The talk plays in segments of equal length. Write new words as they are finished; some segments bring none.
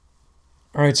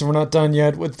All right, so we're not done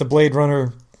yet with the Blade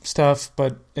Runner stuff,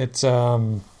 but it's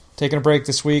taking a break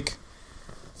this week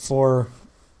for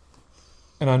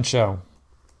an unshow.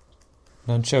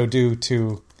 An unshow due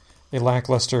to a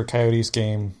lackluster Coyotes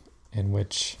game in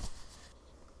which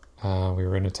we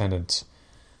were in attendance.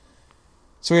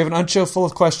 So we have an unshow full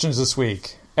of questions this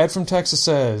week. Ed from Texas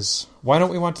says, why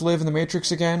don't we want to live in the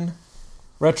Matrix again?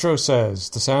 Retro says,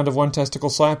 the sound of one testicle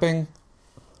slapping.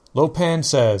 Lopan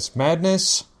says,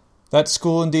 madness? That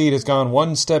school indeed has gone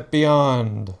one step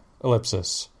beyond.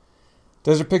 Ellipsis.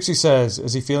 Desert Pixie says,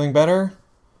 is he feeling better?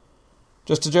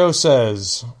 Just a Joe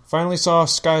says, finally saw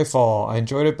Skyfall. I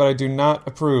enjoyed it, but I do not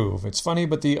approve. It's funny,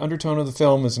 but the undertone of the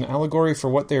film is an allegory for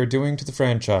what they are doing to the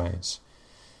franchise.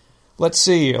 Let's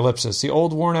see, Ellipsis. The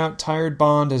old, worn-out, tired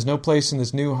Bond has no place in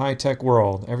this new high-tech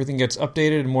world. Everything gets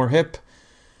updated and more hip,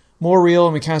 more real,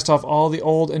 and we cast off all the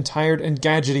old and tired and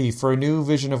gadgety for a new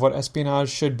vision of what espionage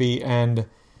should be, and...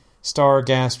 star,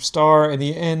 gasp, star. In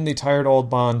the end, the tired old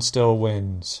Bond still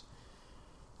wins.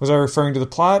 Was I referring to the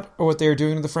plot or what they are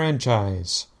doing to the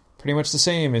franchise? Pretty much the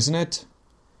same, isn't it?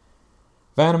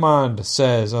 Vanamond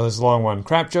says, oh, this is a long one.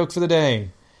 Crap joke for the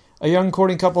day. A young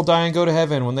courting couple die and go to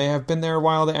heaven. When they have been there a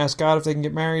while, they ask God if they can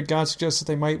get married. God suggests that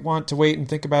they might want to wait and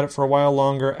think about it for a while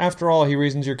longer. After all, he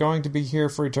reasons, you're going to be here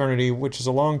for eternity, which is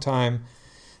a long time,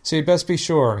 so you'd best be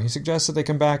sure. He suggests that they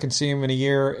come back and see him in a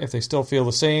year if they still feel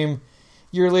the same.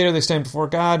 A year later, they stand before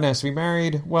God and ask to be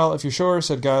married. Well, if you're sure,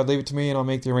 said God, leave it to me and I'll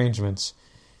make the arrangements.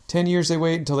 10 years they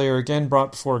wait until they are again brought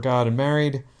before God and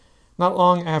married. Not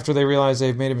long after they realize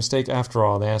they've made a mistake after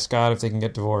all, they ask God if they can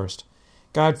get divorced.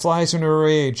 God flies into a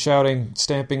rage, shouting,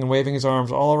 stamping, and waving his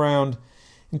arms all around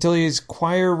until he is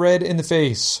choir red in the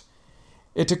face.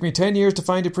 It took me 10 years to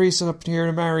find a priest up here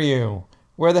to marry you.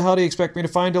 Where the hell do you expect me to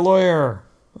find a lawyer?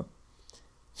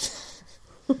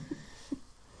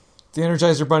 The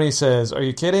Energizer Bunny says, are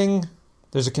you kidding?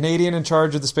 There's a Canadian in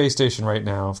charge of the space station right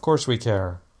now. Of course we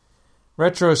care.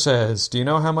 Retro says, do you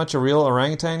know how much a real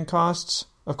orangutan costs?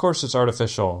 Of course it's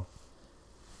artificial.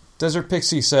 Desert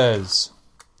Pixie says...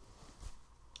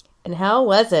 and how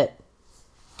was it?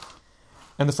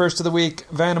 And the first of the week,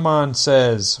 Vanamon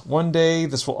says, one day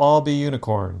this will all be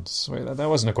unicorns. Wait, that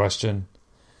wasn't a question.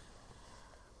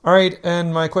 All right,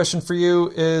 and my question for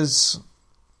you is...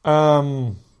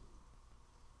 I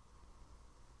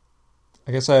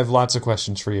guess I have lots of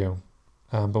questions for you,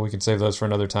 but we can save those for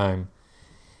another time.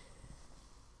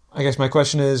 I guess my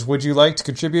question is, would you like to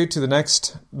contribute to the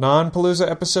next non-Palooza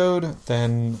episode?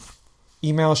 Then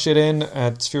email shit in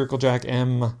at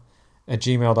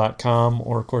sphericaljackm@gmail.com,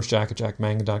 or of course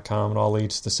jack@jackmanga.com. It all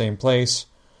leads to the same place.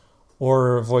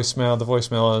 Or voicemail. The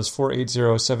voicemail is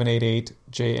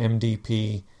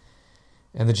 480-788-JMDP,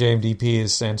 and the JMDP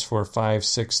stands for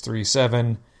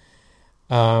 5637.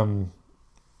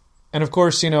 And of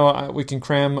course, we can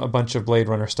cram a bunch of Blade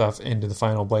Runner stuff into the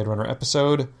final Blade Runner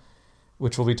episode,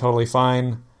 which will be totally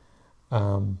fine.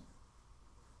 And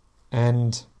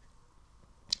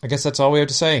I guess that's all we have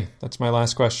to say. That's my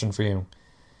last question for you.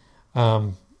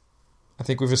 I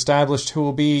think we've established who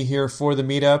will be here for the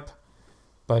meetup,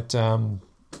 but,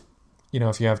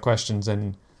 if you have questions,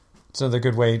 then it's another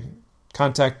good way.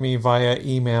 Contact me via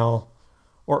email,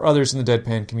 or others in the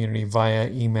Deadpan community via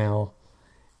email,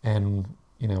 and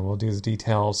we'll do the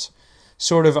details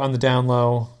sort of on the down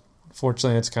low.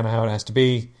 Fortunately, that's kind of how it has to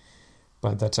be,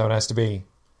 but that's how it has to be.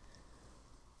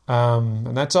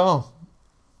 And that's all.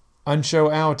 Unshow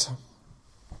out.